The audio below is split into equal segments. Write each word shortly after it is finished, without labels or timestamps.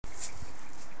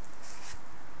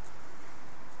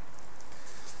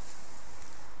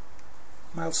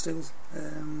mild steel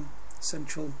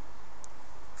central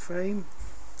frame,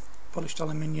 polished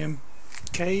aluminium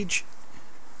cage,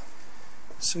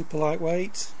 super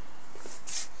lightweight,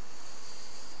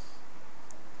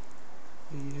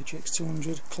 the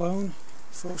GX200 clone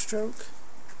 4-stroke,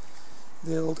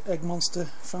 the old Eggmonster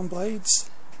fan blades.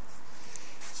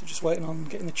 So just waiting on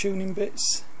getting the tuning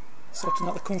bits, sorting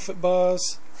out the comfort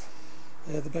bars,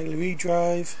 the Bailey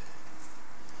drive,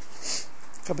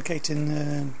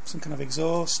 fabricating some kind of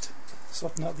exhaust,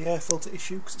 sorting out the air filter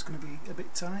issue because it's going to be a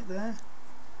bit tight there.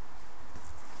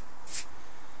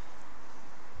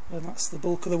 And that's the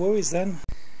bulk of the worries then.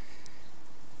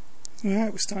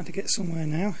 Right, we're starting to get somewhere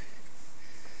now.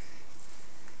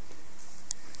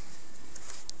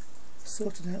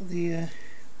 Sorted out the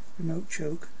remote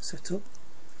choke setup,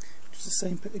 just the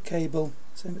same bit of cable,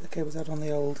 I had on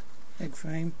the old egg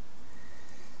frame.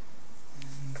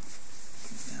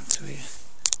 Down to here.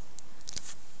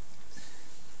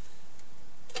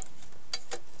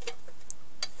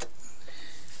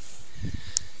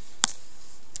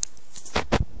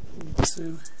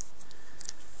 Two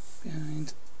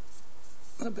behind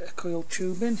that bit of coiled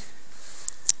tubing.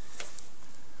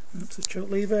 And up to the choke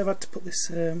lever. I've had to put this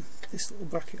this little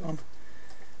bracket on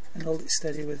and hold it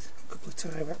steady with a couple of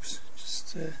tie wraps,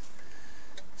 just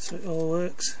so it all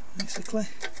works basically.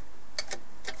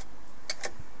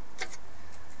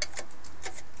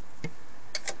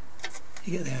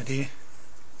 You get the idea.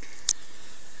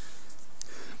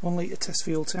 1 litre test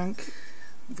fuel tank.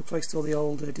 I've replaced all the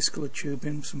old discoloured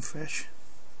tubing with some fresh.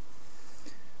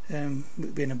 With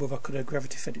it being above, I could have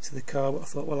gravity fed it to the car, but I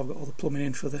thought, well, I've got all the plumbing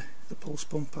in for the pulse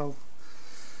pump, I'll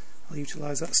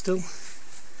utilise that still.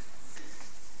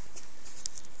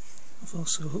 I've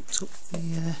also hooked up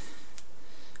the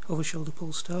over shoulder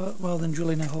pull start rather than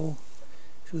drilling a hole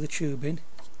through the tubing.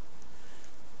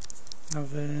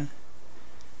 I've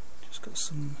just got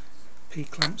some P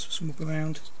clamps for some up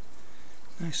around,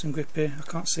 nice and grippy. I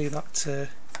can't see that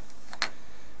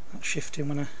that shifting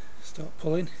when I start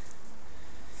pulling.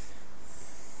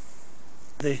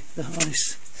 The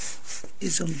harness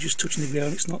is only just touching the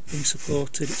ground, it's not being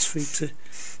supported, it's free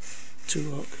to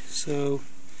lock, so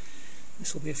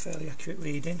this will be a fairly accurate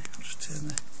reading. I'll just turn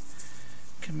the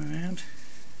camera around.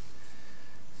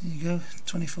 There you go,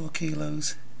 24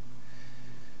 kilos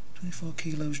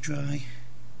dry.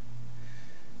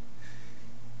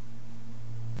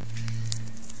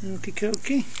 Okie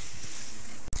dokie.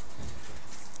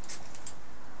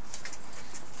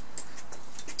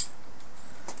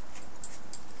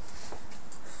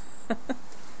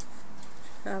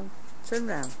 Turn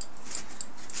round.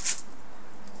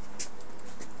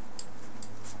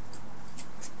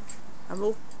 I'm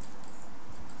all.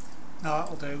 No,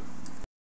 that'll do.